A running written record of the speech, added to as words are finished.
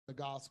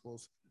the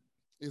Gospels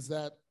is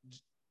that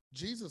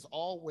Jesus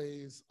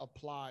always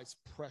applies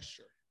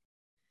pressure.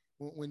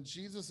 When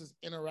Jesus is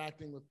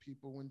interacting with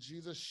people, when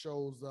Jesus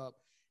shows up,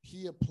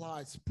 he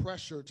applies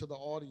pressure to the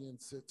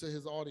audience, to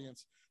his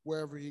audience,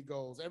 wherever he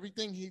goes.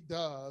 Everything he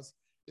does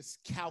is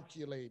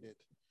calculated,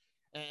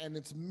 and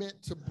it's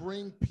meant to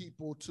bring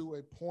people to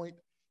a point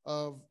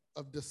of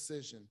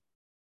decision.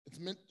 It's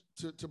meant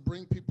to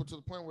bring people to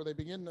the point where they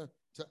begin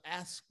to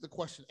ask the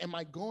question, am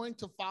I going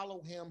to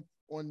follow him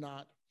or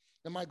not?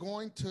 Am I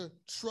going to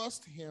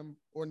trust him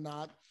or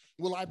not?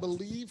 Will I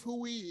believe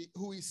who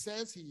he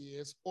says he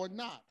is or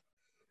not?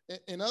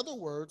 In other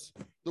words,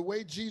 the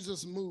way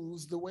Jesus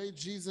moves, the way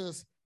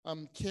Jesus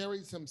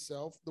carries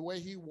himself, the way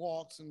he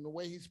walks, and the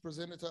way he's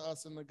presented to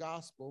us in the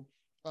gospel,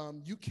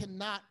 you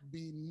cannot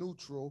be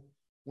neutral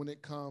when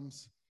it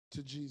comes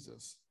to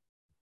Jesus.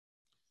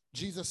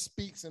 Jesus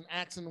speaks and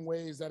acts in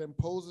ways that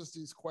imposes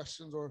these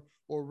questions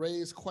or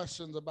raise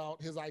questions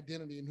about his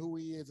identity and who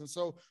he is. And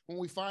so when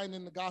we find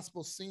in the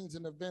gospel scenes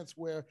and events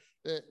where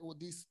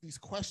these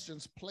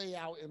questions play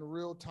out in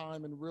real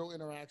time and real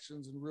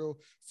interactions and real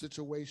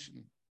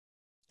situation,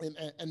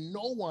 and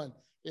no one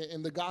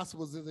in the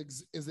Gospels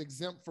is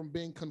exempt from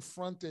being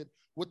confronted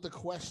with the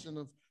question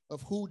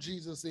of who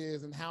Jesus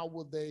is and how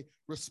will they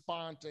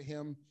respond to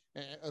him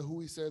and who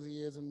he says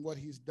he is and what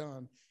he's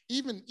done.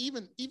 Even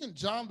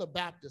John the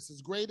Baptist,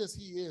 as great as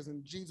he is,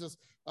 and Jesus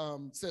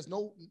says,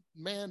 no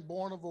man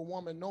born of a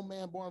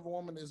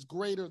woman is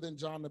greater than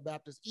John the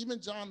Baptist.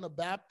 Even John the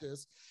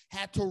Baptist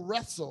had to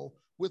wrestle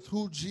with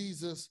who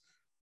Jesus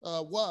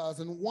was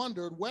and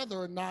wondered whether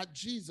or not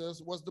Jesus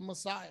was the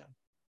Messiah.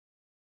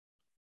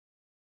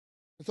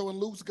 And so in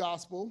Luke's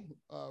gospel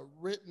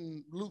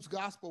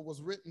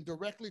was written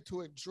directly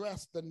to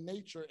address the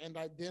nature and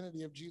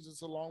identity of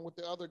Jesus along with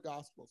the other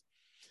gospels.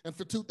 And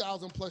for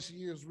 2,000 plus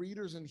years,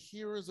 readers and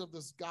hearers of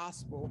this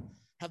gospel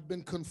have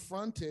been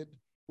confronted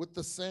with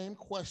the same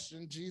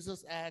question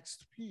Jesus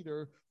asked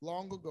Peter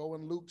long ago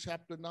in Luke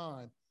chapter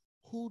 9.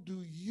 Who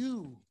do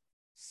you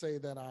say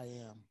that I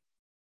am?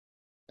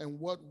 And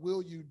what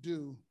will you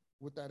do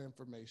with that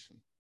information?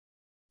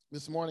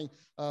 This morning,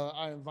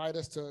 I invite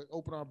us to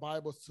open our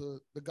Bibles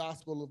to the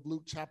Gospel of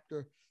Luke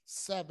chapter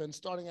 7,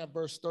 starting at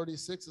verse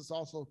 36. It's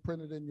also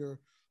printed in your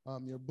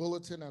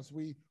bulletin as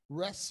we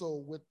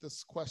wrestle with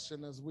this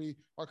question, as we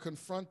are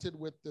confronted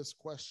with this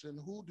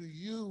question. Who do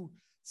you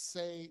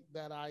say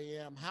that I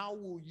am? How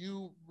will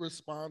you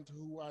respond to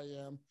who I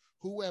am?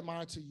 Who am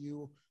I to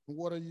you? And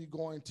what are you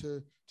going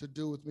to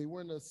do with me?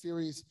 We're in a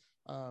series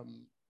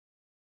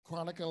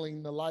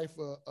chronicling the life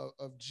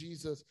of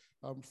Jesus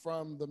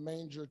from the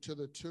manger to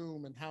the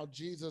tomb, and how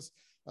Jesus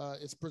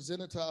is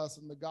presented to us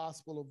in the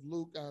Gospel of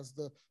Luke as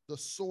the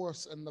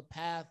source and the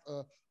path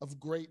of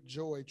great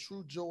joy.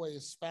 True joy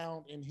is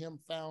found in him,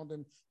 found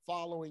in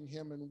following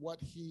him and what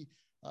he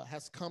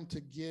has come to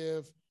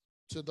give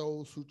to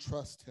those who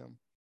trust him.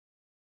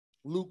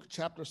 Luke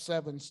chapter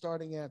 7,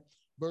 starting at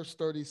verse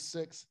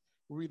 36,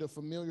 we read a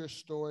familiar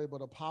story,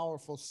 but a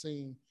powerful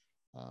scene.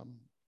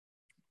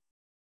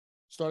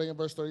 Starting in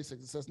verse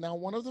 36, it says, now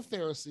one of the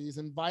Pharisees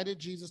invited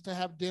Jesus to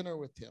have dinner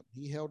with him.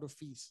 He held a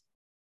feast.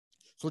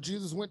 So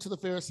Jesus went to the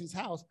Pharisee's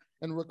house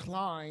and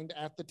reclined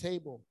at the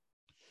table.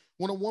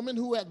 When a woman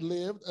who had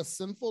lived a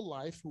sinful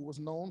life, who was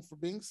known for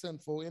being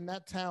sinful in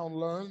that town,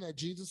 learned that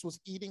Jesus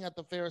was eating at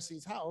the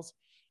Pharisee's house,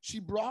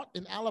 she brought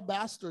an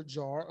alabaster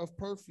jar of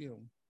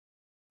perfume.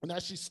 And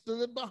as she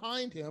stood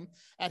behind him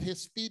at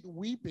his feet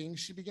weeping,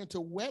 she began to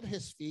wet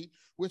his feet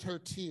with her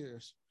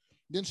tears.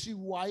 Then she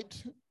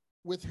wiped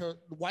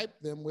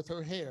them with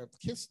her hair,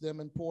 kissed them,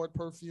 and poured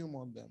perfume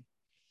on them.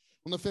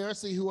 When the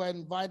Pharisee who had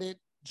invited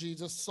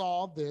Jesus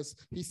saw this,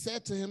 he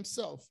said to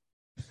himself,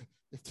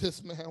 if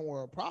this man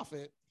were a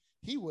prophet,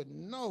 he would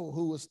know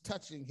who was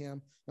touching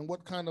him and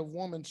what kind of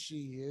woman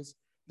she is,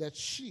 that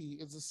she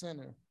is a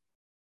sinner.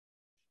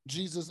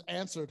 Jesus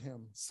answered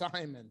him,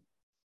 Simon,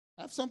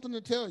 I have something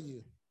to tell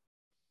you.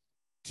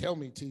 Tell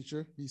me,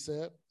 teacher, he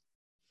said.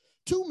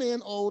 Two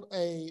men owed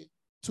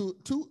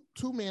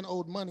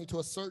money to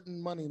a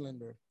certain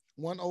moneylender.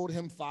 One owed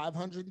him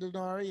 500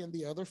 denarii and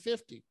the other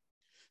 50.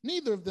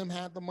 Neither of them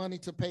had the money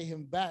to pay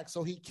him back,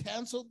 so he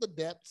canceled the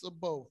debts of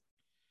both.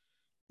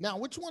 Now,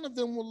 which one of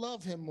them will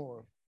love him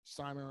more?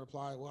 Simon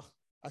replied, well,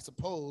 I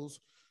suppose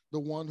the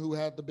one who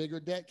had the bigger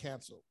debt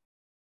canceled.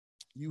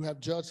 You have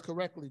judged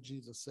correctly,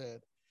 Jesus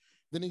said.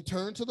 Then he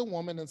turned to the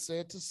woman and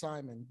said to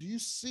Simon, do you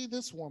see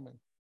this woman?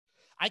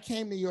 I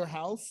came to your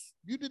house.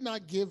 You did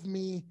not give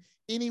me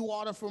any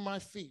water for my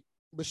feet,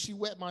 but she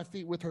wet my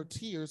feet with her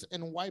tears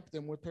and wiped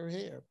them with her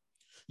hair.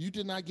 You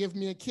did not give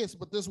me a kiss,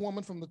 but this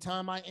woman from the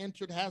time I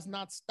entered has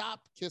not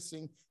stopped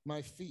kissing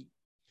my feet.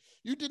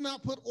 You did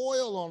not put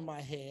oil on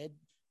my head,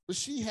 but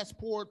she has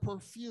poured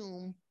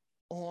perfume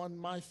on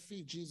my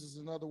feet. Jesus,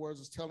 in other words,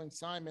 is telling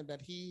Simon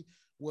that he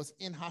was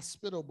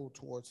inhospitable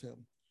towards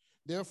him.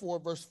 Therefore,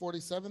 verse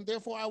 47,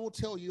 therefore I will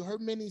tell you, her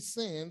many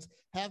sins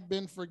have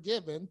been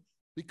forgiven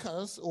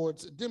because, or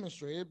it's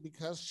demonstrated,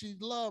 because she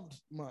loved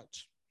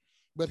much.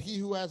 But he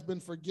who has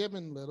been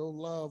forgiven little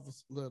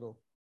loves little.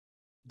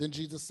 Then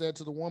Jesus said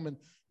to the woman,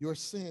 "Your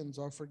sins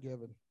are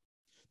forgiven."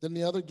 Then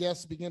the other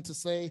guests began to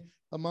say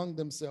among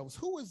themselves,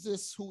 "Who is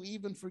this who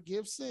even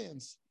forgives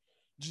sins?"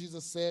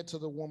 Jesus said to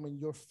the woman,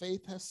 "Your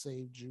faith has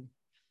saved you.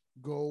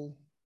 Go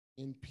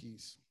in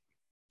peace."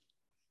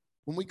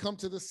 When we come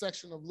to this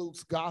section of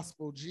Luke's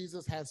gospel,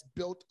 Jesus has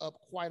built up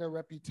quite a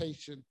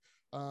reputation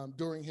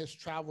during his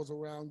travels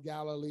around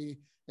Galilee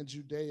and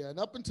Judea. And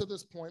up until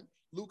this point,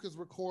 Luke has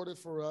recorded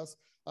for us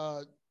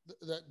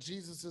that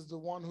Jesus is the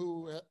one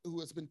who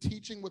has been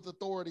teaching with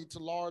authority to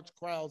large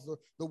crowds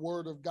the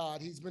word of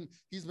God. He's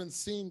been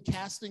seen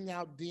casting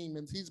out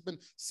demons. He's been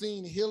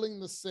seen healing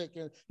the sick,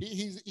 and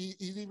he's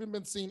even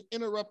been seen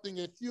interrupting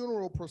a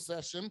funeral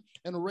procession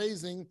and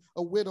raising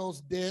a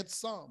widow's dead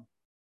son.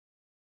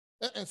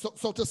 And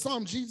so to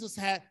some, Jesus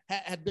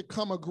had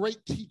become a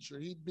great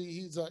teacher.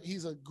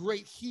 He's a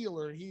great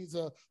healer. He's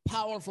a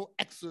powerful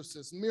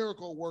exorcist,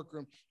 miracle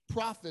worker,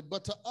 prophet.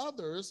 But to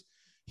others,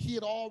 he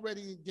had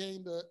already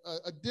gained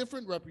a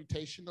different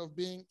reputation of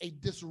being a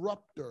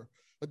disruptor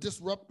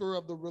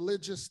of the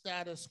religious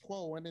status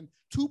quo. And in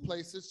two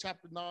places,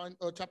 chapter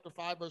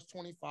 5, verse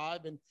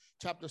 25, and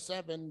chapter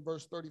 7,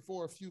 verse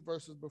 34, a few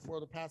verses before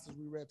the passage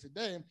we read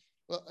today,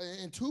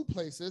 in two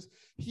places,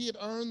 he had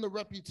earned the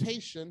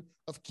reputation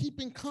of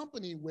keeping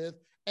company with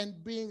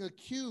and being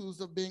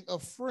accused of being a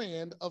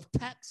friend of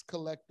tax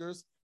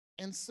collectors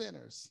and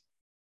sinners.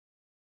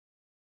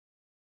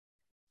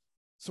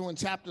 So in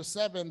chapter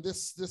 7,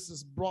 this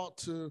is brought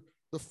to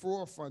the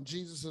forefront,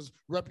 Jesus'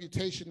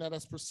 reputation that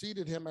has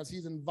preceded him as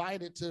he's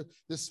invited to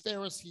this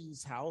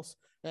Pharisee's house.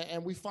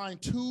 And we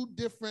find two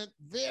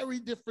very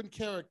different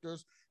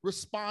characters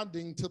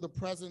responding to the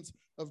presence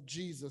of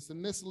Jesus.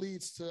 And this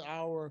leads to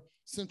our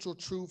central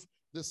truth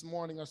this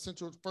morning, our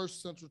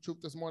first central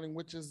truth this morning,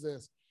 which is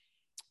this: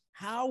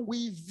 how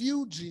we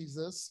view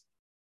Jesus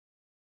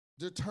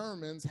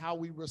determines how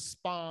we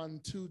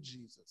respond to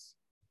Jesus.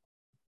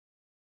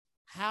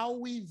 How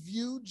we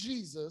view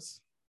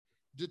Jesus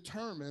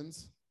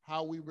determines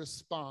how we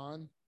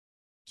respond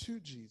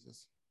to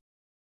Jesus.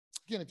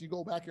 Again, if you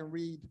go back and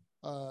read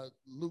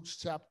Luke's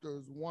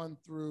chapters 1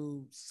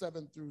 through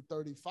 7 through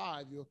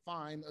 35, you'll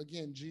find,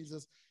 again,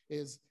 Jesus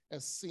is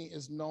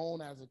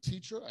known as a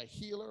teacher, a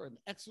healer, an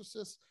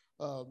exorcist,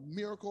 a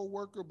miracle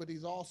worker, but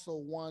he's also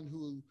one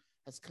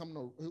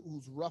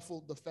who's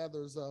ruffled the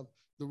feathers of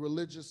the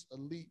religious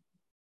elite.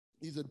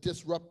 He's a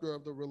disruptor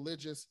of the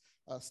religious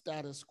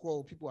status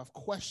quo. People have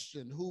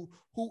questioned who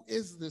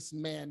is this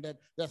man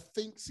that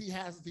thinks he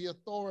has the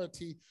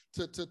authority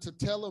to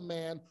tell a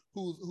man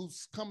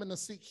who's coming to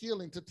seek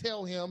healing, to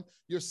tell him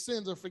your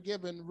sins are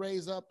forgiven,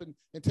 raise up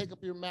and take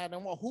up your mat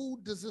and walk.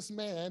 Who does this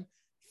man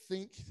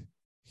think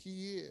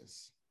he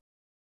is?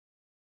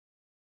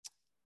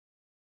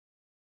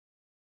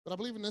 But I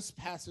believe in this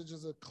passage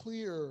is a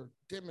clear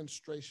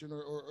demonstration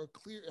or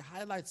clear, it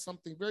highlights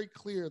something very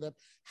clear, that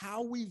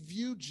how we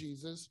view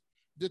Jesus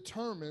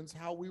determines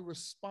how we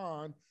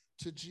respond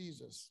to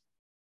Jesus.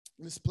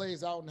 This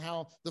plays out in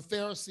how the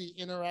Pharisee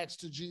interacts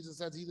to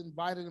Jesus as he's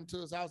invited him to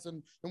his house.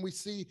 And we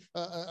see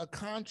a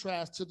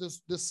contrast to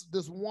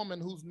this woman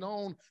who's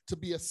known to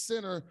be a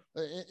sinner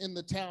in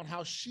the town,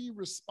 how she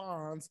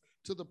responds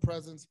to the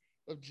presence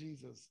of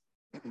Jesus.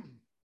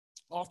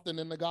 Often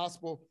in the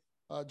gospel,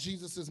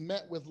 Jesus is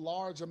met with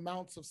large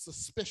amounts of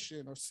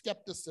suspicion or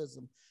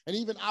skepticism and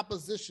even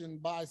opposition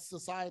by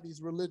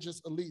society's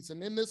religious elites.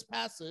 And in this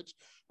passage,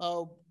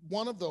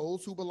 one of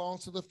those who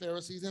belongs to the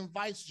Pharisees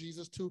invites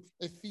Jesus to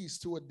a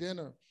feast, to a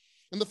dinner.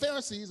 And the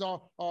Pharisees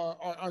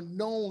are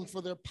known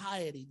for their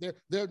piety.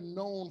 They're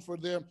known for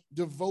their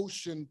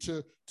devotion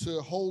to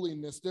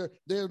holiness.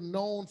 They're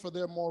known for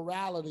their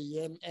morality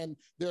and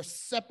their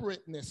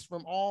separateness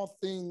from all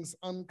things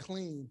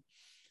unclean.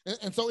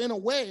 And so in a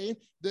way,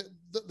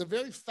 the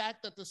very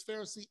fact that this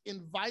Pharisee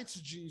invites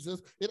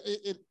Jesus,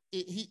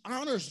 he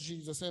honors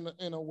Jesus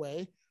in a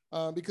way,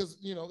 because,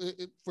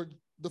 for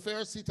the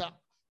Pharisee to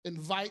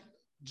invite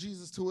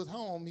Jesus to his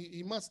home,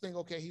 he must think,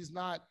 okay, he's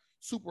not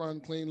super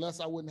unclean, lest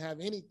I wouldn't have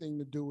anything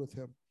to do with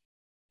him.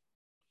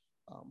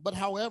 But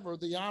however,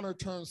 the honor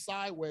turns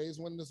sideways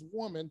when this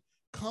woman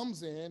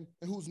comes in,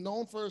 who's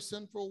known for her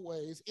sinful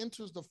ways,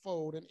 enters the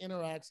fold and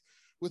interacts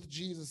with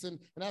Jesus. And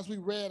as we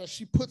read, as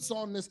she puts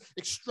on this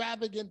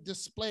extravagant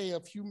display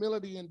of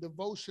humility and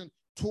devotion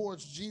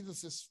towards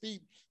Jesus's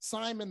feet,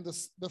 Simon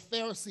the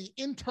Pharisee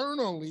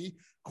internally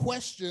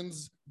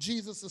questions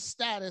Jesus's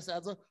status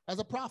as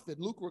a prophet.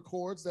 Luke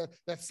records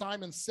that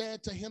Simon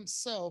said to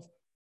himself,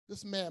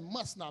 "This man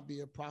must not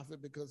be a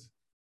prophet, because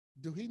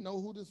do he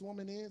know who this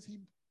woman is?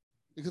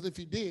 Because if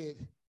he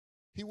did,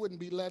 he wouldn't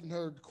be letting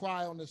her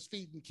cry on his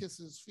feet and kiss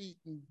his feet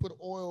and put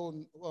oil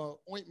and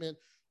ointment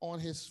on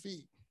his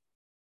feet."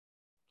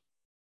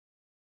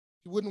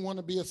 He wouldn't want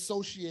to be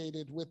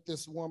associated with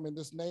this woman,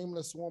 this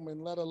nameless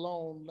woman, let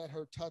alone let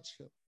her touch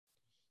him.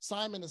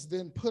 Simon is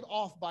then put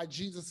off by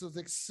Jesus's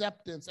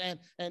acceptance and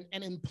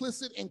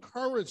implicit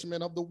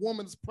encouragement of the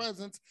woman's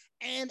presence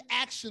and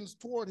actions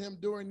toward him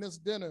during this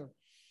dinner.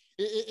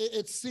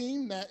 It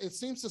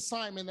seems to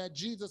Simon that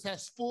Jesus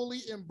has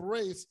fully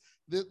embraced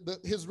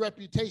his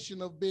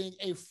reputation of being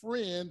a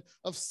friend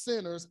of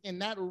sinners,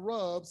 and that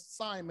rubs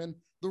Simon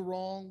the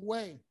wrong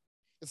way.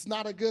 It's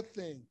not a good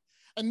thing.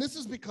 And this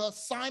is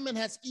because Simon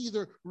has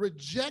either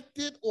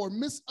rejected or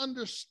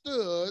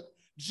misunderstood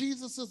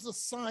Jesus'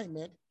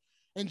 assignment,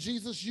 and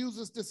Jesus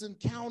uses this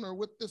encounter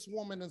with this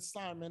woman and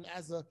Simon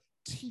as a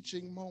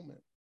teaching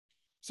moment.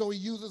 So he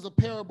uses a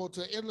parable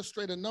to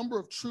illustrate a number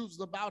of truths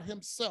about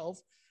himself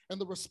and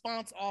the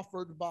response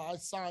offered by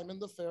Simon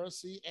the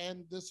Pharisee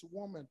and this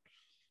woman.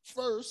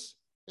 First,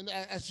 and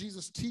as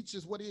Jesus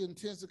teaches what he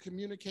intends to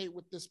communicate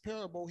with this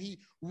parable, he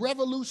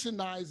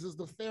revolutionizes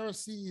the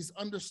Pharisees'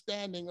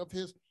 understanding of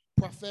his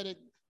prophetic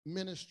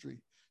ministry.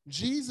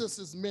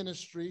 Jesus'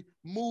 ministry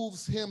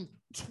moves him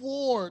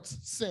towards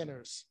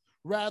sinners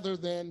rather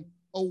than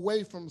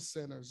away from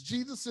sinners.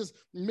 Jesus'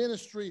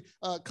 ministry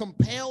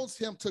compels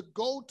him to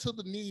go to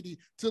the needy,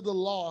 to the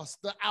lost,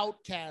 the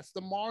outcast,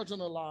 the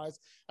marginalized,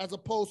 as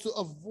opposed to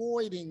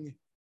avoiding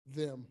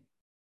them.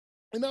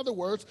 In other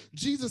words,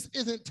 Jesus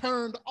isn't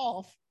turned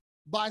off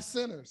by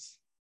sinners.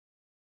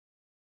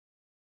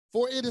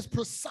 For it is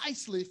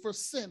precisely for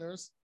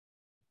sinners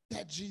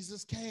that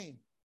Jesus came.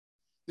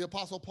 The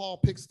Apostle Paul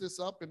picks this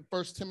up in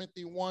 1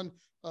 Timothy 1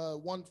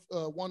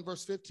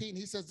 verse 15.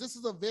 He says, this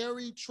is a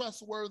very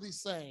trustworthy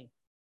saying.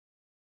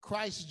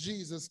 Christ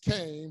Jesus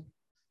came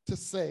to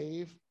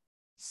save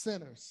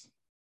sinners.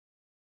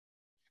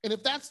 And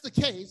if that's the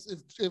case,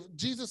 if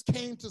Jesus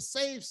came to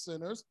save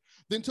sinners,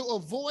 then to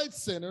avoid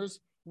sinners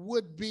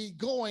would be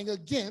going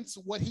against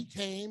what he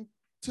came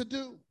to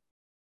do.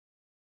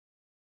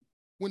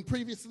 When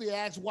previously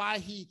asked why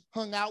he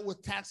hung out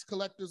with tax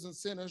collectors and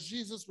sinners,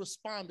 Jesus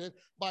responded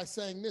by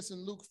saying this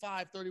in Luke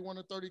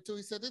 5:31-32.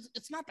 He said,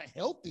 it's not the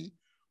healthy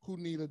who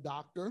need a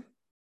doctor,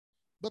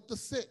 but the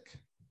sick.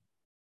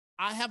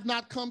 I have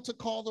not come to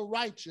call the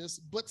righteous,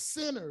 but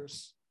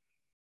sinners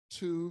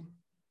to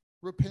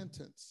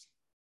repentance.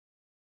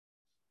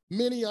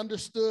 Many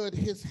understood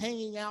his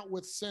hanging out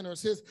with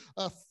sinners, his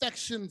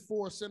affection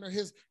for sinners,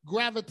 his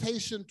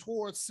gravitation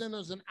towards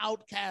sinners and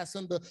outcasts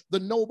and the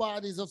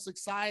nobodies of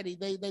society.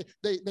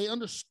 They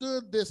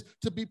understood this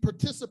to be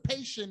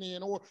participation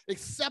in or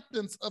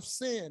acceptance of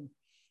sin.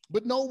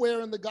 But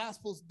nowhere in the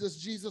Gospels does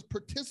Jesus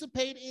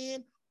participate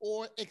in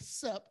or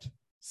accept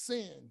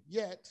sin.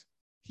 Yet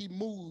he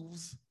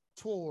moves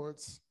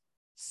towards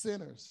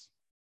sinners.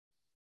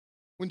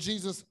 When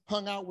Jesus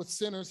hung out with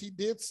sinners, he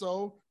did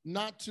so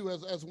not to,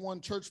 as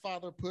one church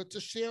father put, to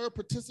share or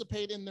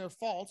participate in their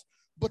faults,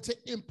 but to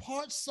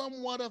impart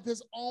somewhat of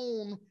his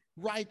own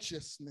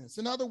righteousness.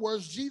 In other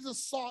words,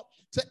 Jesus sought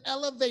to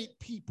elevate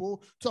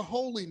people to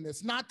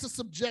holiness, not to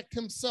subject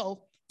himself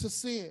to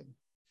sin.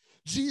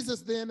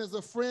 Jesus then is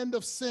a friend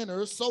of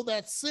sinners so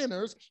that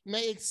sinners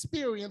may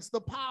experience the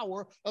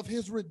power of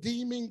his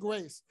redeeming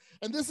grace.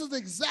 And this is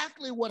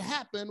exactly what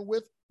happened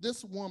with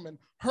this woman.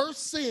 Her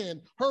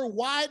sin, her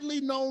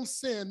widely known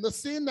sin, the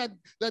sin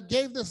that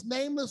gave this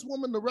nameless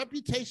woman the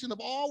reputation of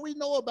all we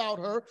know about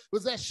her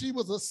was that she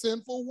was a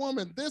sinful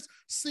woman. This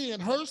sin,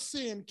 her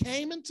sin,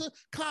 came into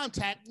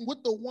contact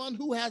with the one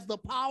who has the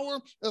power,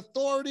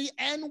 authority,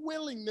 and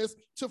willingness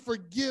to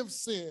forgive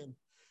sin.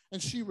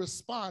 And she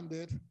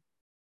responded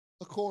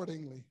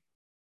accordingly.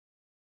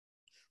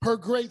 Her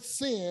great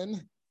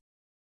sin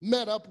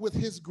met up with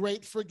his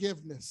great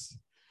forgiveness.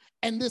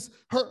 And this,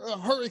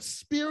 her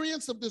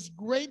experience of this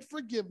great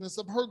forgiveness,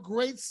 of her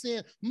great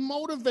sin,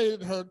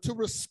 motivated her to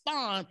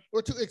respond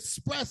or to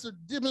express or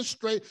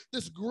demonstrate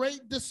this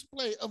great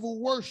display of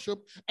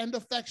worship and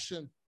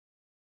affection.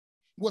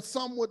 What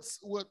some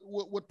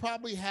would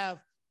probably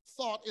have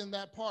thought in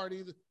that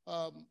party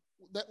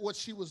that what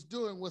she was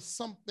doing was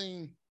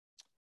something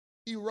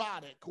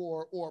erotic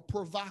or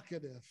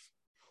provocative.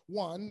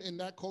 One, in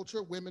that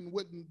culture, women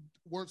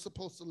weren't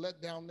supposed to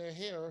let down their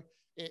hair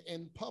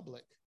in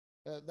public.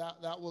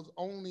 That was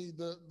only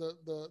the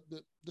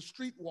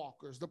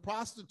streetwalkers, the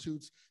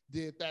prostitutes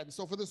did that. And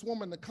so for this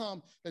woman to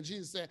come, and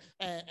Jesus said,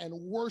 and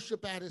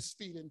worship at his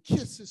feet and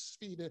kiss his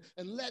feet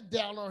and let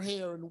down her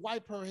hair and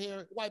wipe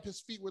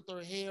his feet with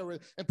her hair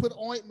and put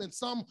ointment.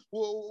 Some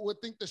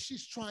would think that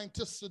she's trying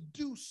to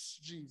seduce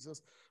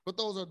Jesus, but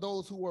those are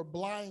those who are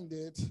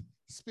blinded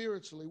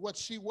spiritually. What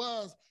she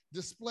was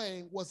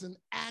displaying was an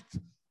act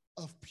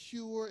of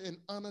pure and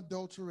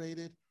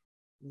unadulterated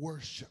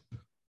worship.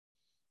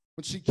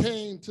 When she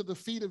came to the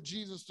feet of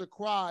Jesus to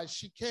cry,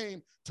 she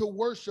came to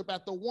worship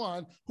at the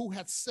one who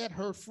had set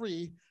her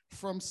free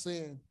from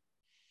sin.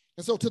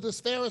 And so to this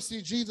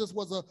Pharisee, Jesus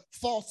was a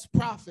false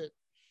prophet,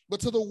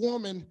 but to the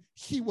woman,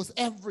 he was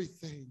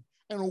everything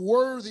and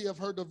worthy of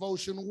her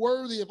devotion,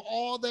 worthy of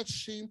all that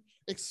she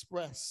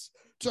expressed.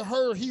 To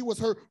her, he was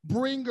her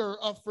bringer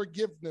of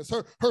forgiveness,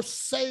 her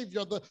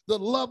savior, the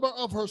lover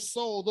of her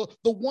soul,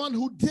 the one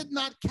who did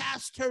not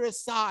cast her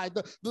aside,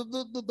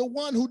 the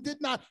one who did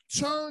not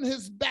turn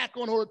his back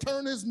on her,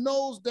 turn his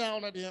nose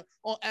down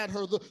at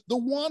her, the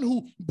one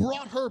who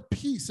brought her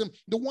peace and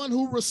the one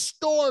who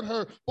restored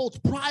her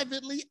both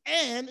privately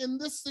and in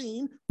this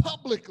scene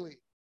publicly.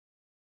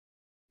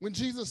 When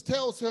Jesus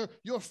tells her,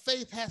 your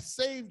faith has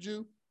saved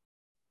you,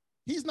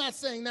 He's not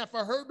saying that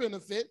for her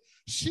benefit.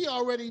 She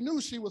already knew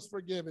she was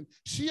forgiven.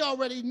 She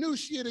already knew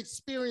she had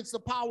experienced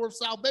the power of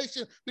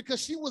salvation because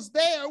she was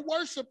there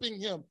worshiping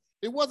him.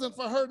 It wasn't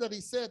for her that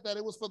he said that.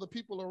 It was for the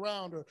people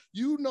around her.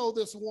 You know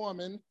this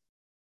woman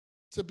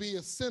to be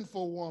a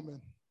sinful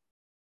woman,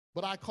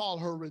 but I call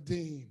her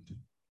redeemed.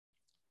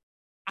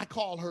 I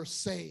call her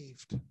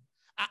saved.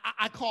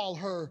 I call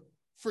her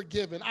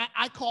forgiven.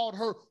 I called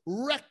her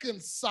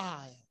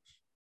reconciled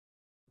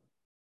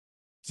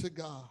to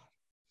God.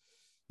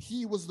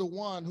 He was the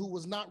one who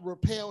was not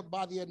repelled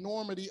by the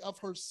enormity of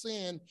her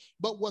sin,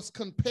 but was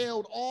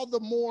compelled all the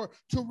more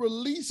to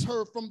release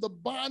her from the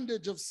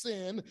bondage of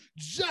sin,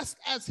 just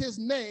as his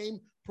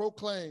name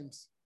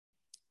proclaims.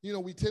 You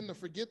know, we tend to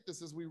forget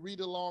this as we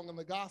read along in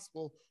the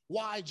gospel,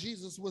 why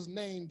Jesus was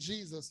named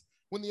Jesus.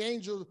 When the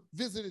angel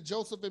visited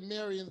Joseph and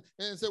Mary and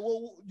said,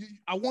 well,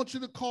 I want you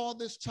to call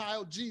this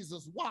child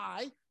Jesus.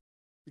 Why?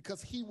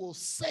 Because he will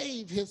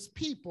save his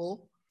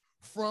people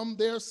from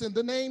their sin.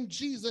 The name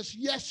Jesus,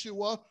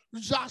 Yeshua,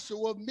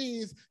 Joshua,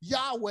 means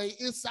Yahweh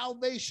is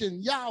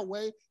salvation.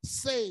 Yahweh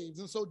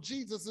saves. And so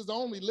Jesus is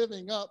only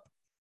living up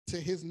to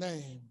his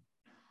name.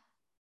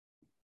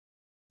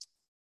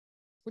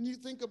 When you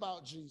think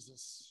about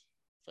Jesus,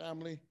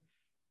 family,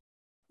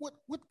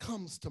 what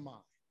comes to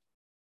mind?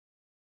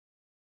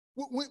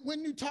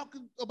 When you talk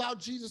about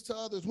Jesus to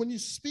others, when you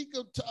speak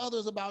to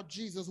others about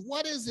Jesus,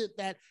 what is it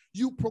that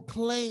you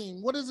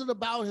proclaim? What is it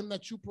about him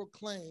that you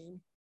proclaim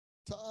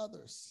to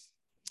others?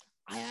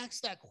 I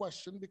ask that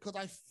question because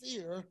I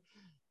fear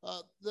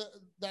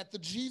that the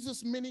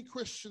Jesus many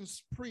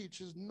Christians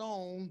preach is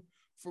known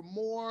for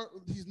more.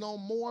 He's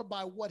known more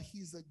by what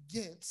he's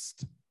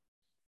against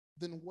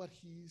than what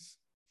he's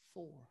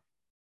for.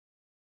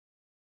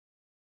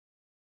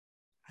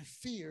 I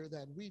fear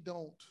that we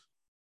don't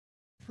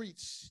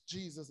preach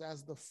Jesus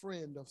as the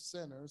friend of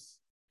sinners,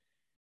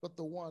 but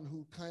the one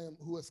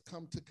who has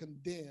come to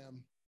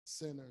condemn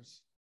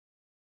sinners,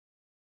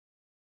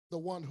 the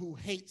one who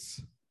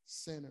hates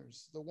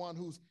sinners, the one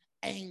who's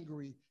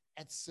angry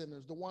at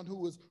sinners, the one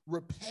who is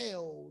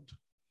repelled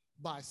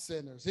by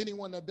sinners.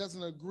 Anyone that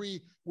doesn't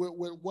agree with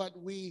what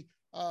we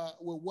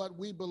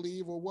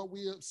believe or what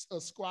we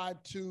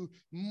ascribe to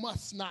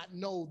must not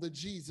know the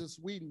Jesus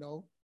we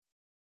know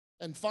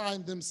and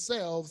find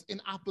themselves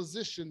in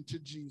opposition to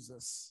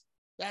Jesus.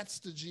 That's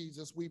the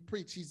Jesus we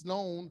preach. He's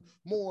known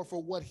more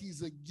for what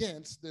he's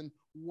against than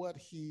what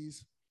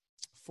he's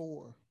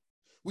for.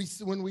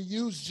 When we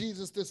use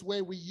Jesus this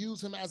way, we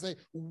use him as a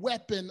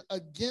weapon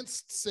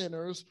against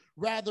sinners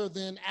rather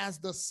than as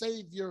the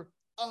savior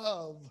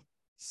of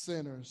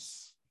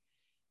sinners.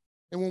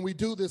 And when we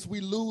do this,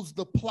 we lose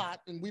the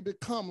plot and we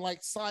become like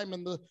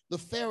Simon the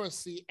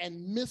Pharisee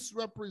and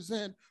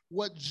misrepresent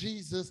what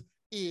Jesus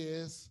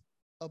is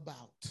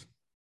about.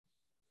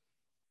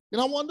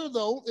 And I wonder,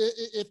 though,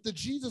 if the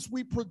Jesus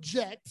we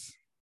project,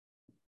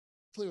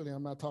 clearly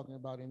I'm not talking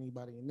about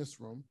anybody in this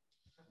room,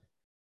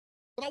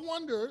 but I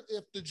wonder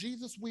if the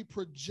Jesus we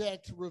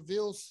project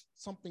reveals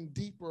something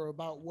deeper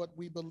about what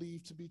we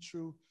believe to be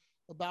true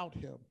about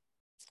him.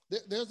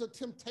 There's a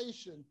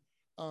temptation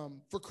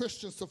for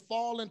Christians to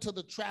fall into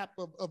the trap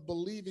of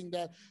believing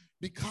that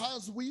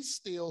because we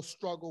still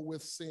struggle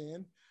with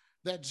sin,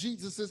 that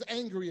Jesus is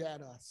angry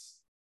at us.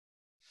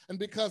 And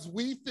because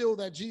we feel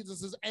that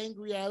Jesus is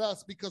angry at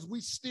us because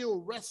we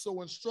still wrestle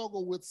and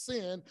struggle with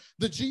sin,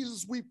 the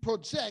Jesus we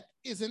project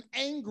is an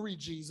angry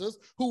Jesus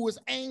who is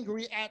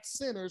angry at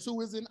sinners,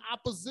 who is in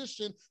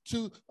opposition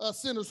to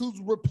sinners,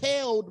 who's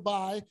repelled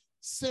by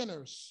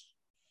sinners.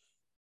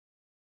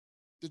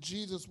 The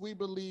Jesus we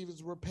believe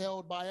is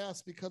repelled by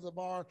us because of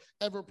our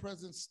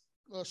ever-present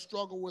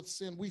struggle with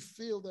sin. We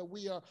feel that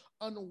we are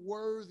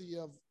unworthy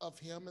of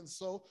him. And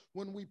so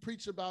when we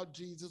preach about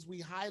Jesus, we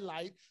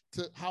highlight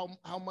to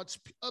how much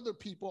other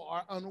people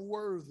are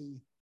unworthy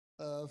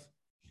of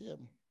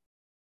him.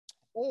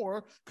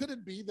 Or could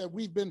it be that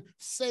we've been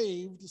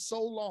saved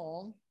so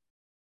long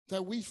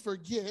that we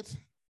forget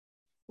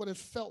what it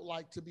felt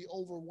like to be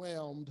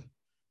overwhelmed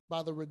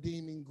by the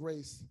redeeming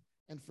grace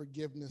and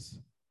forgiveness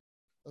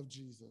of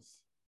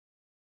Jesus?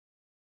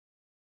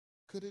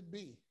 Could it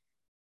be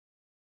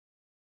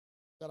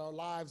that our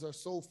lives are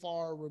so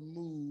far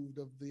removed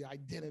of the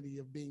identity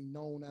of being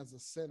known as a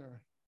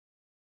sinner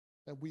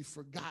that we've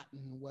forgotten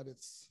what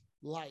it's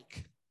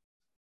like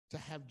to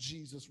have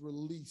Jesus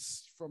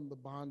released from the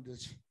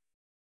bondage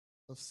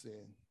of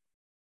sin?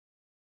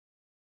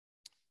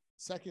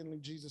 Secondly,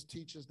 Jesus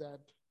teaches that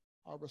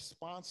our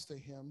response to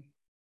him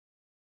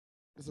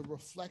is a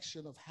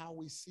reflection of how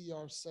we see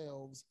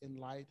ourselves in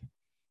light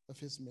of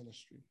his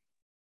ministry.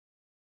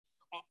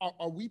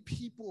 Are we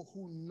people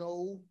who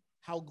know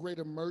how great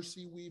a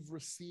mercy we've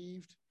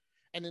received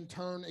and in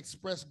turn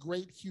express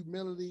great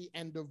humility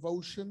and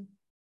devotion?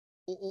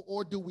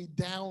 Or do we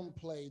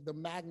downplay the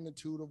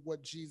magnitude of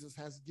what Jesus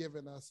has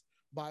given us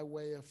by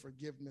way of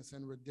forgiveness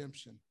and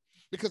redemption?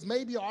 Because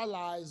maybe our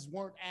lives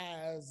weren't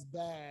as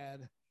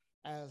bad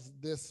as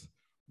this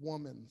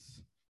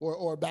woman's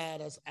or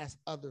bad as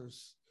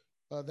others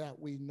that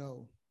we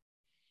know.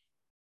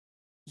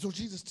 So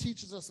Jesus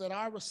teaches us that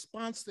our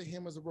response to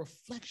him is a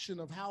reflection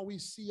of how we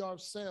see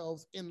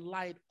ourselves in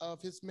light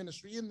of his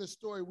ministry. In this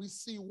story, we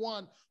see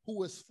one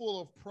who is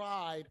full of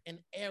pride and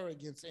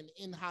arrogance and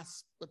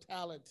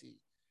inhospitality.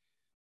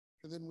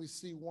 And then we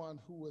see one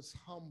who is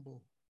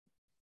humble,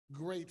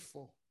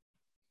 grateful,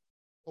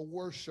 a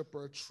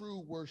worshiper, a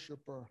true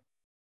worshiper,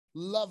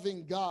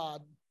 loving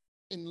God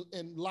in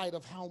light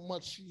of how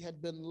much she had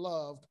been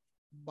loved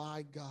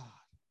by God.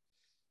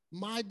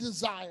 My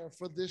desire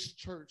for this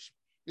church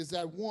is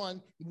that,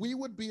 one, we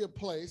would be a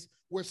place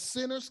where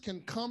sinners can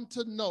come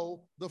to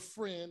know the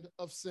friend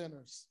of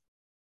sinners.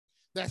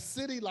 That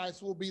City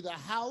Lights will be the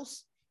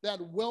house that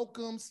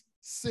welcomes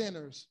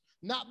sinners,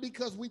 not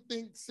because we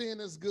think sin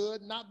is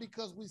good, not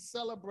because we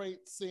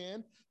celebrate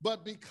sin,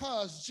 but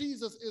because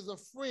Jesus is a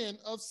friend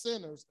of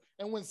sinners.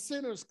 And when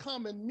sinners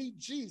come and meet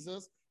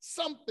Jesus,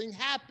 something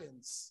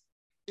happens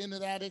in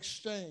that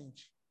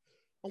exchange.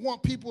 I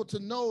want people to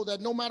know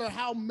that no matter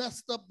how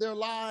messed up their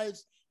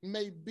lives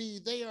may be,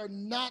 they are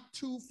not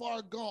too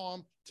far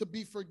gone to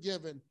be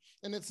forgiven.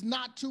 And it's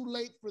not too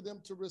late for them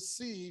to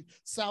receive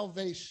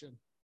salvation.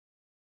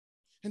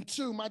 And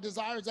two, my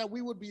desire is that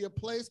we would be a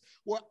place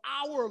where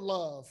our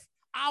love,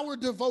 our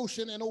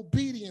devotion and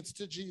obedience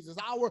to Jesus,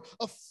 our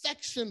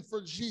affection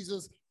for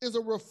Jesus is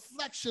a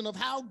reflection of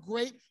how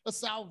great a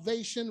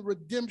salvation,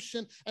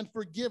 redemption, and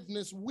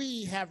forgiveness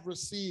we have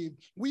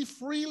received. We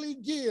freely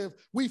give,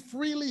 we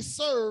freely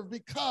serve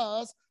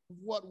because of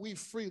what we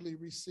freely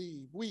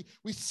receive. We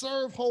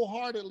serve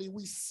wholeheartedly,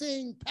 we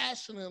sing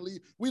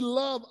passionately, we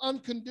love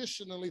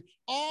unconditionally,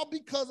 all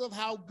because of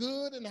how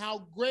good and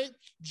how great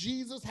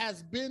Jesus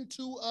has been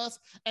to us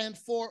and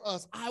for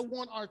us. I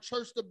want our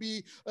church to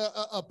be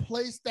a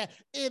place that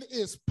it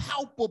is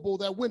palpable,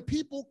 that when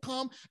people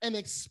come and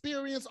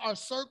experience our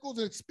circles,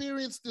 and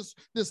experience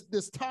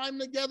this time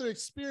together,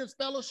 experience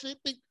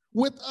fellowshipping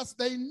with us,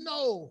 they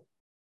know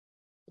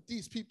that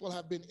these people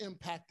have been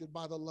impacted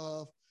by the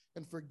love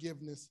and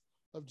forgiveness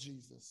of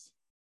Jesus.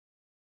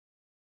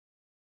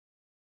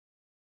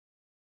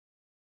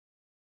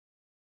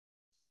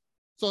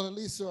 So that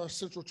leads to our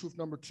central truth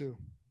number 2.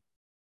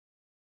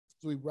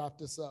 As we wrap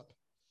this up,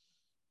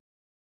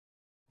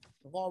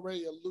 I've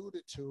already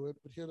alluded to it,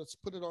 but here, let's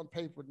put it on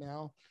paper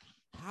now.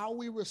 How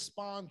we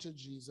respond to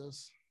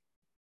Jesus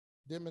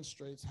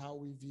demonstrates how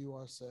we view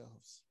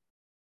ourselves.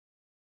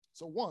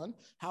 So one,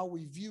 how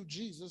we view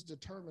Jesus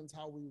determines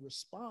how we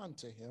respond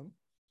to him,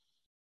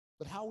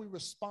 but how we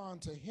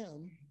respond to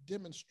him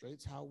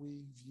demonstrates how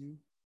we view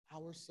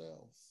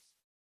ourselves.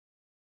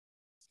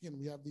 Again,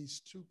 we have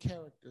these two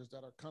characters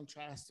that are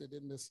contrasted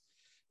in this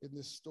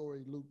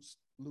story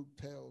Luke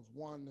tells.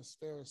 One is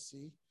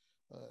Pharisee,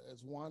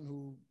 as one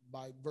who,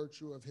 by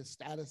virtue of his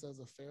status as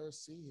a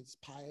Pharisee, his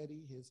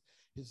piety,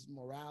 his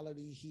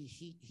morality,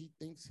 he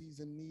thinks he's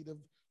in need of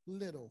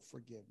little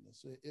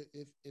forgiveness.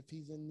 If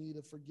he's in need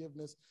of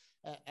forgiveness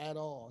at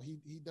all,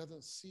 he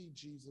doesn't see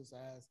Jesus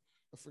as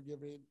a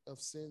forgiver of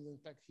sins. In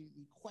fact,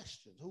 he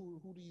questions,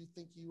 who do you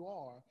think you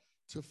are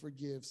to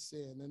forgive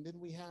sin? And then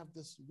we have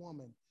this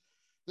woman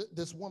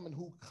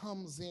who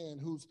comes in,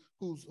 who's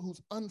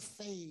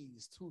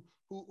unfazed,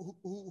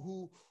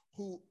 who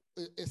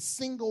is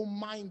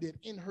single-minded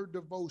in her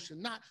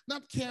devotion, not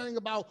caring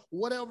about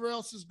whatever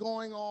else is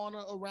going on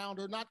around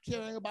her, not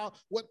caring about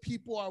what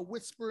people are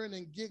whispering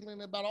and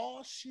giggling about.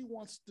 All she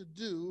wants to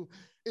do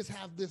is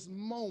have this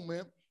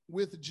moment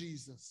with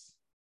Jesus.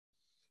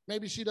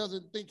 Maybe she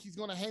doesn't think he's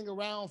going to hang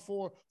around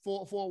for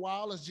a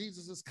while, as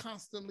Jesus is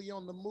constantly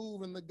on the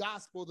move in the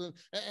Gospels,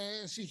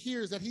 and she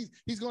hears that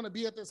he's going to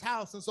be at this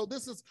house. And so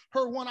this is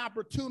her one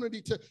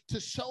opportunity to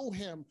show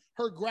him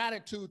her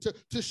gratitude,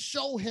 to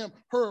show him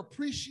her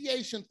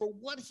appreciation for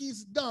what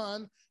he's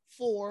done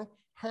for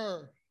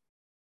her.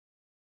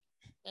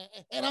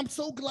 And I'm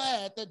so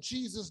glad that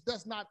Jesus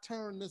does not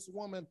turn this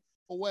woman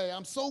away.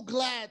 I'm so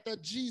glad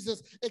that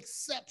Jesus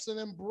accepts and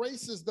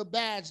embraces the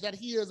badge that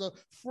he is a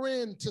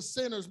friend to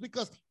sinners,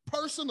 because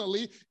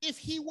personally, if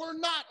he were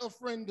not a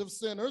friend of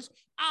sinners,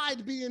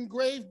 I'd be in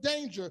grave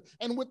danger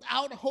and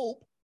without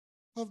hope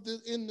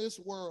in this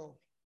world.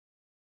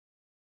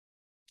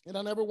 And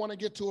I never want to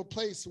get to a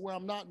place where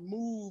I'm not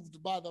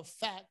moved by the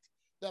fact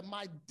that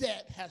my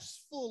debt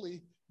has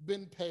fully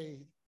been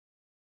paid.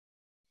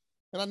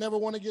 And I never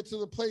want to get to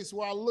the place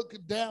where I look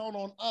down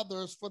on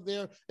others for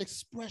their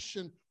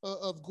expression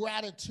of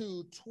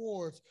gratitude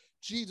towards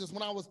Jesus.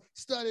 When I was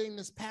studying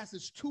this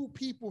passage, 2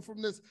 people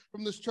from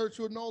this church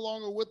who are no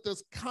longer with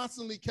us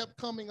constantly kept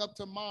coming up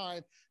to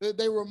mind.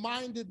 They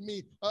reminded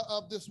me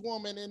of this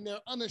woman and their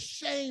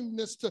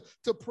unashamedness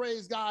to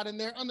praise God, and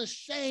their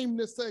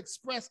unashamedness to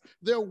express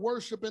their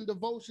worship and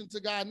devotion to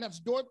God. And that's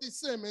Dorothy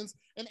Simmons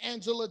and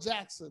Angela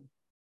Jackson.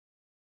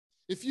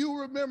 If you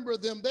remember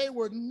them, they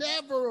were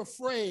never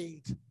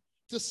afraid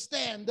to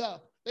stand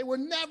up. They were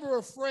never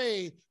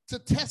afraid to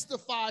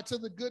testify to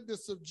the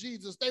goodness of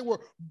Jesus. They were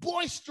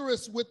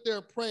boisterous with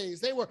their praise.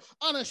 They were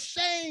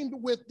unashamed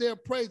with their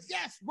praise.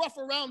 Yes, rough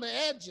around the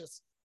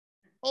edges.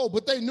 Oh,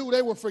 but they knew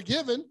they were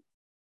forgiven.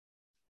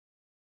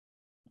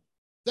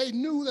 They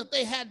knew that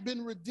they had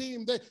been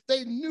redeemed.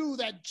 They knew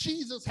that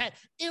Jesus had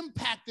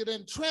impacted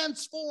and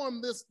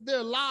transformed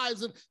their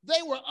lives, and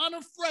they were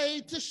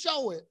unafraid to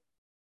show it.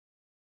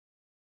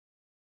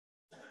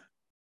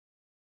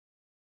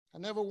 I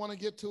never want to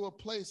get to a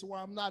place where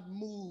I'm not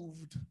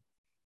moved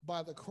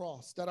by the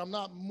cross, that I'm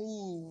not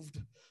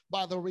moved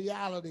by the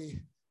reality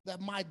that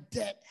my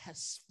debt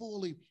has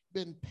fully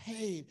been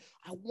paid.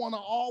 I want to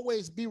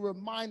always be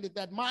reminded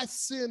that my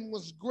sin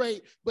was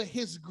great, but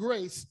his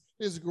grace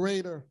is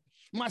greater.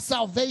 My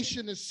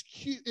salvation is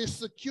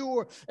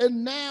secure.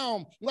 And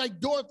now, like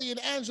Dorothy and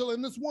Angela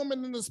and this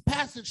woman in this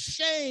passage,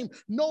 shame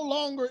no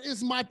longer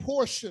is my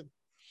portion.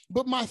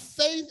 But my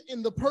faith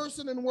in the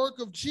person and work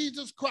of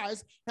Jesus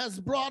Christ has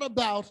brought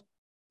about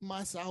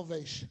my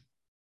salvation.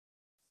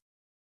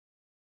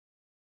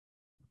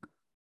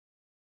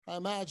 I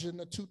imagine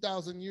that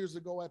 2,000 years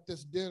ago at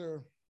this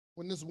dinner,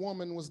 when this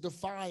woman was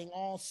defying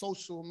all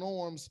social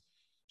norms,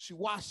 she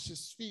washed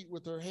his feet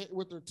with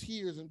her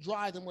tears and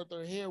dried them with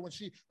her hair. When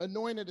she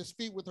anointed his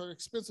feet with her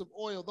expensive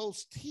oil,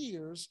 those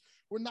tears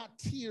were not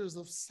tears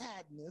of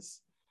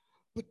sadness,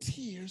 but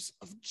tears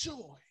of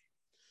joy,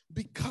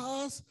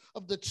 because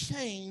of the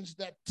change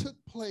that took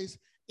place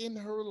in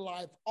her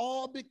life,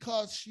 all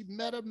because she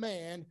met a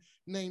man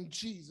named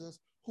Jesus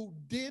who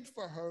did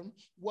for her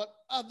what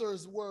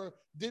others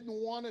didn't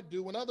want to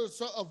do. When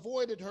others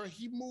avoided her,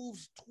 he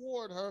moves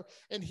toward her,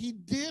 and he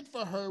did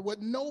for her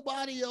what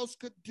nobody else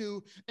could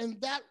do, and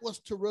that was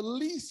to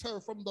release her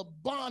from the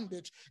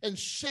bondage and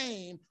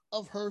shame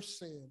of her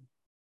sin.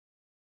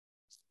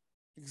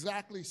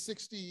 Exactly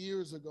 60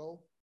 years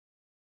ago,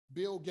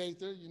 Bill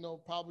Gaither,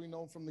 probably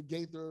known from the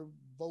Gaither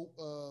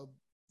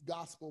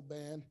gospel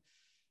band,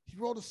 he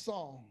wrote a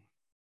song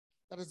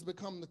that has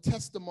become the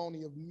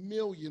testimony of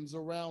millions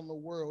around the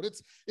world.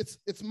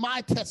 It's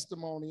my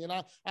testimony, and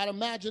I'd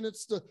imagine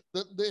it's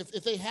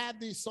if they had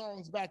these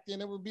songs back then,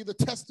 it would be the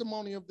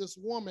testimony of this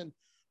woman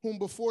whom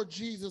before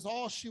Jesus,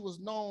 all she was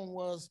known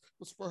was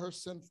for her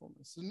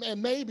sinfulness. And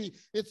maybe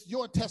it's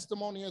your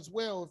testimony as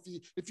well,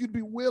 if you'd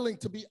be willing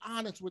to be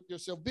honest with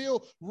yourself.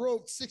 Bill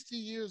wrote 60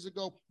 years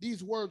ago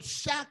these words: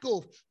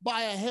 shackled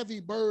by a heavy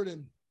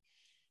burden,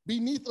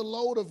 beneath a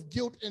load of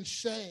guilt and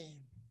shame.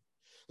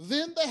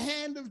 Then the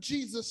hand of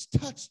Jesus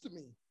touched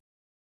me,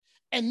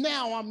 and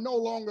now I'm no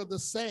longer the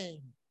same.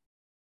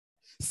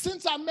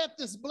 Since I met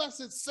this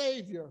blessed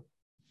Savior,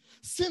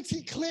 since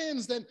he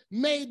cleansed and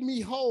made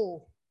me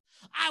whole,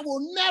 I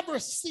will never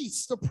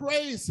cease to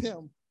praise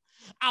him.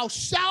 I'll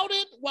shout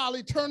it while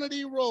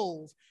eternity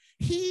rolls.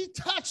 He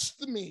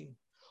touched me.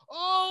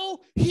 Oh,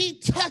 he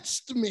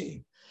touched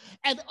me.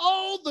 And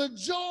oh, the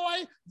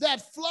joy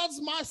that floods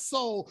my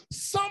soul.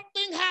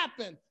 Something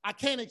happened. I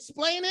can't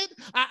explain it.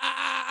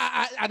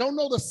 I don't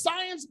know the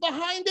science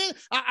behind it.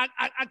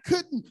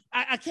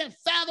 I can't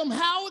fathom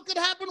how it could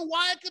happen,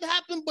 why it could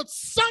happen, but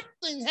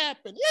something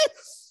happened.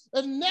 Yes.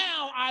 And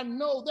now I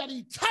know that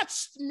he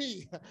touched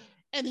me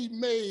and he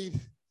made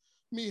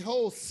me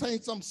whole.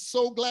 Saints, I'm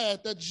so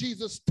glad that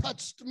Jesus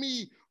touched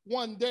me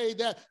one day,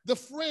 that the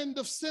friend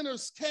of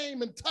sinners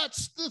came and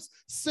touched this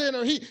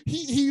sinner.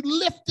 He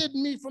lifted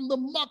me from the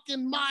muck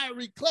and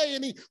miry clay,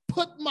 and he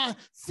put my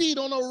feet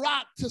on a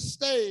rock to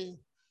stay.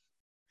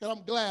 And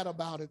I'm glad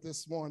about it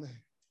this morning.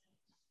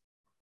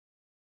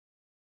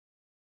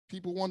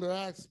 People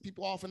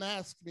often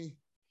ask me,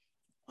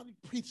 why do you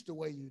preach the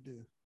way you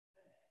do?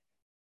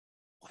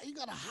 Why you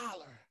gotta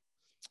holler?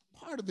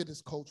 Part of it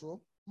is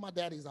cultural. My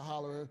daddy's a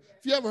hollerer.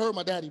 If you ever heard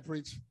my daddy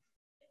preach,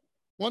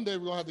 one day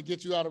we're gonna have to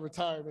get you out of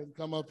retirement and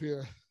come up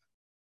here.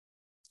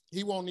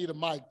 He won't need a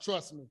mic,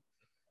 trust me.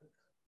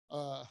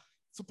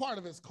 So part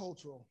of it's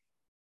cultural,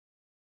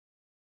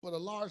 but a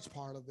large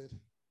part of it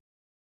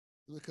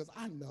is because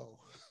I know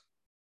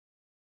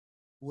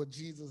what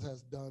Jesus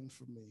has done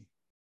for me.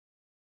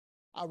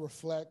 I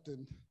reflect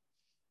and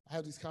I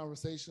have these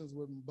conversations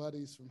with my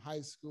buddies from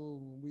high school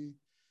when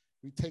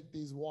we take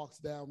these walks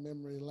down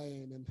memory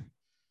lane, and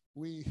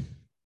we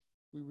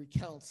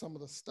recount some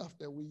of the stuff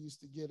that we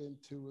used to get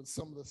into and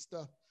some of the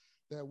stuff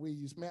that we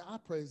used. Man, I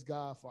praise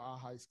God for our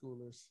high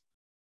schoolers.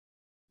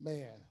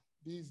 Man,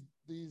 these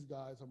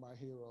guys are my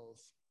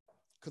heroes,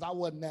 because I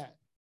wasn't that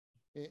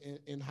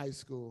in high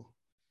school.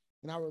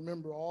 And I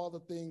remember all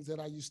the things that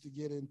I used to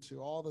get into,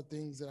 all the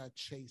things that I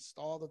chased,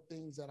 all the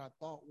things that I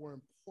thought were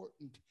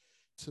important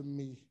to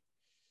me.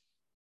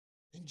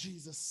 And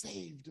Jesus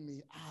saved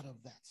me out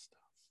of that stuff.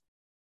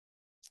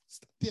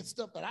 Did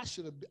stuff that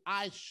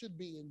I should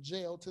be in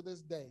jail to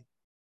this day.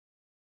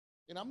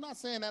 And I'm not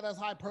saying that as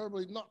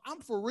hyperbole. No, I'm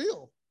for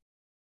real.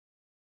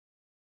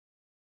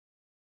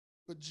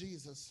 But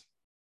Jesus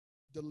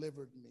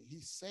delivered me.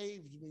 He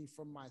saved me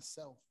from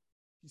myself.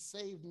 He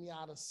saved me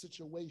out of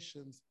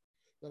situations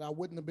that I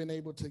wouldn't have been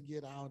able to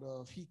get out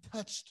of. He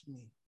touched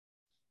me.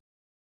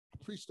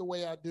 I preach the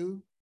way I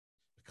do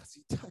because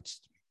he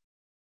touched me.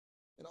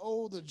 And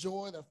oh, the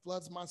joy that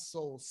floods my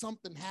soul.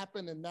 Something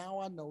happened, and now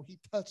I know he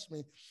touched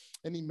me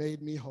and he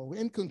made me whole.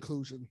 In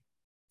conclusion,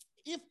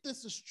 if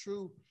this is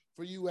true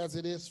for you as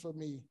it is for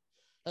me,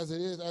 as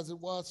it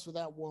was for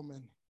that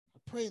woman, I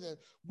pray that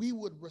we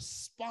would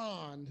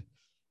respond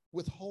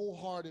with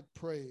wholehearted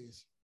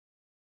praise.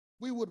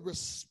 We would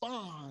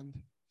respond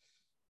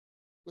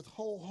with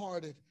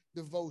wholehearted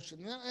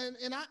devotion.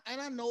 And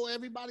I know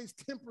everybody's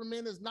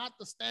temperament is not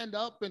to stand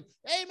up and,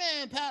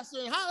 amen, pastor,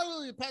 and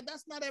hallelujah, pastor.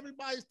 That's not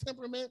everybody's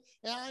temperament.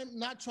 And I'm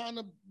not trying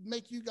to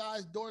make you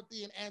guys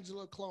Dorothy and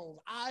Angela clones.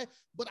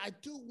 But I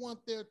do want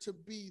there to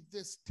be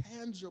this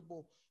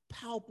tangible,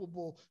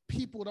 palpable,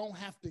 people don't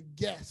have to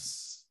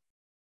guess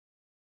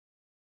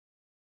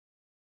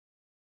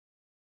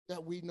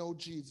that we know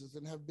Jesus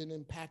and have been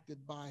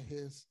impacted by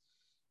his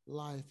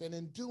life. And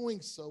in doing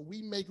so,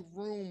 we make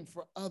room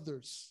for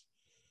others.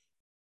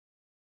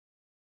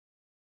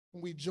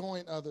 We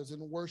join others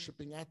in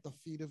worshiping at the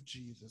feet of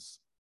Jesus,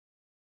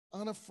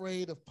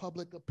 unafraid of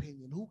public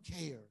opinion. Who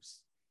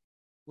cares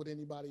what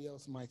anybody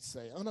else might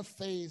say?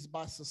 Unfazed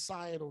by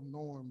societal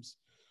norms,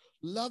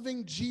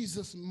 loving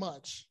Jesus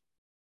much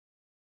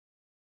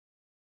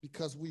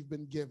because we've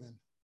been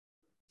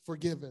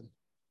forgiven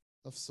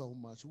of so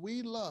much.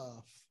 We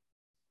love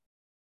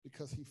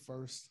because he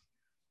first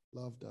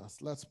loved us.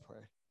 Let's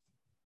pray.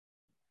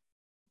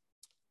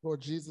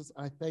 Lord Jesus,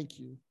 I thank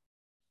you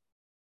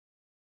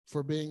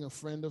for being a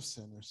friend of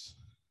sinners,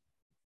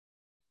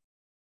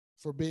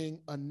 for being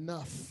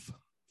enough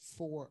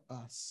for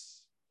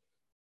us,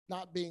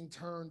 not being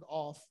turned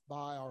off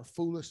by our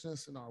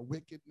foolishness and our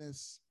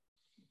wickedness,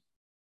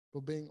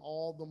 but being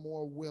all the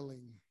more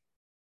willing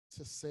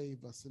to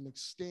save us and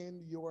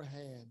extend your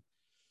hand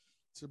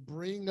to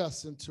bring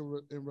us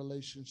into a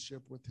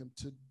relationship with him,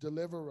 to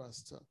deliver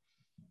us, to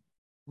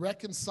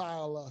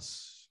reconcile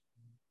us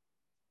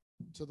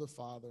to the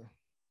Father.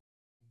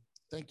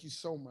 Thank you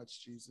so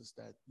much, Jesus,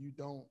 that you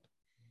don't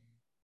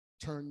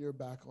turn your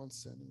back on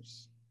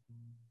sinners,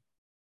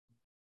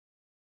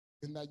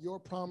 and that your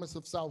promise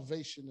of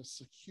salvation is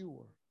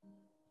secure,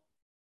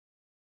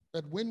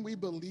 that when we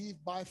believe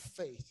by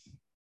faith,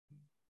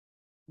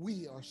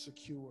 we are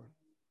secure.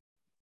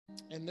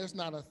 And there's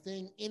not a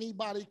thing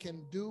anybody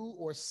can do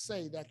or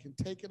say that can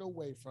take it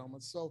away from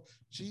us. So,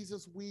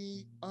 Jesus,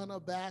 we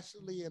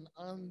unabashedly and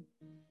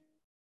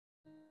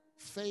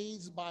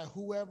unfazed by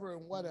whoever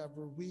and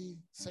whatever, we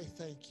say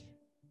thank you.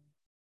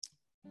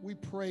 We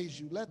praise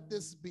you. Let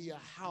this be a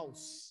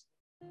house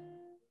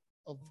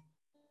of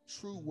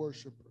true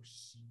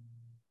worshipers.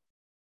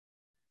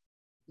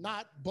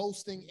 Not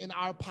boasting in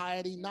our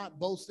piety, not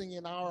boasting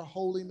in our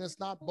holiness,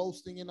 not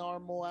boasting in our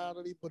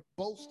morality, but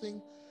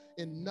boasting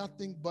in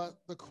nothing but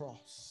the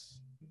cross.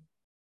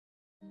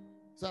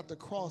 It's at the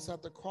cross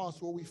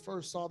where we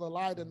first saw the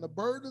light and the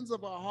burdens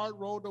of our heart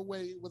rolled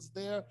away. It was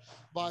there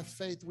by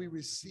faith we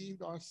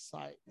received our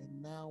sight,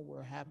 and now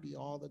we're happy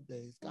all the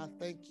days. God,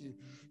 thank you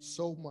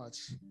so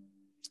much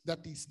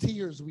that these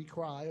tears we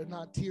cry are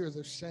not tears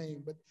of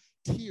shame, but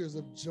tears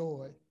of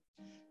joy,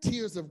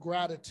 tears of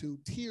gratitude,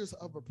 tears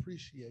of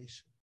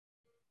appreciation.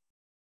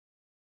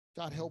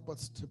 God, help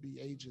us to be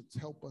agents.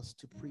 Help us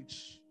to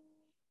preach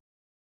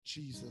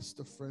Jesus,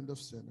 the friend of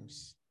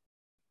sinners,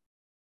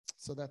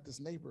 so that this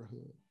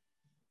neighborhood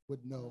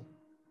would know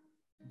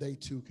they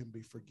too can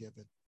be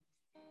forgiven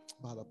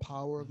by the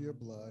power of your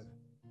blood,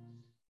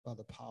 by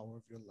the power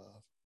of your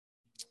love.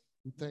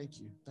 We thank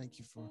you. Thank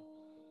you for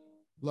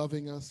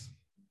loving us.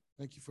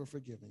 Thank you for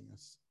forgiving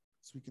us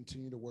as we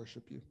continue to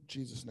worship you. In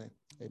Jesus' name,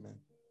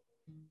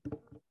 amen.